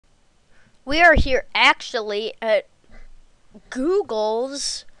We are here actually at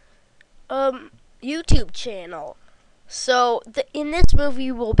Google's YouTube channel. So in this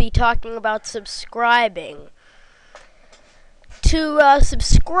movie, we'll be talking about subscribing. To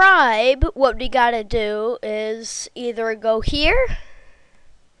subscribe, what we gotta do is either go here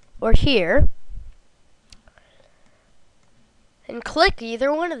or here and click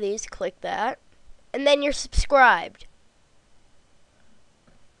either one of these. Click that, and then you're subscribed.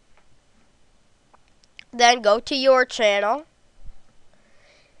 Then go to your channel.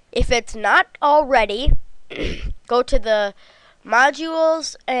 If it's not already, go to the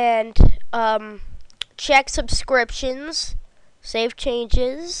modules and check subscriptions, save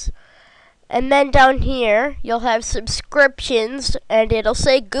changes, and then down here you'll have subscriptions and it'll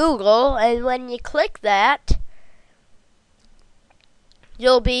say Google, and when you click that,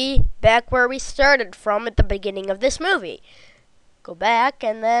 you'll be back where we started from at the beginning of this movie. Go back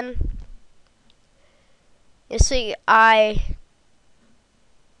and then you see, I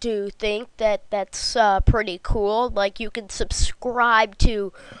do think that that's pretty cool. Like, you can subscribe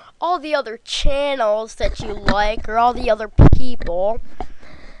to all the other channels that you like, or all the other people,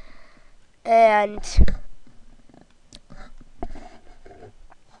 and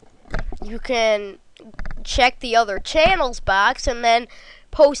you can check the other channels box and then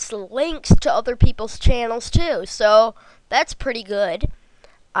post links to other people's channels too. So that's pretty good,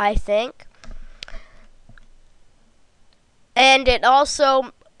 I think. And it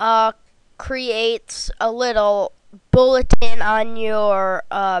also creates a little bulletin on your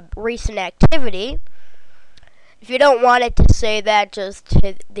recent activity. If you don't want it to say that, just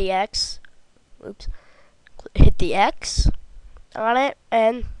hit the X. Oops. Hit the X on it,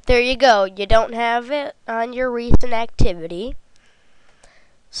 and there you go. You don't have it on your recent activity.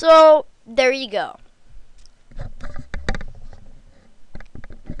 So, there you go.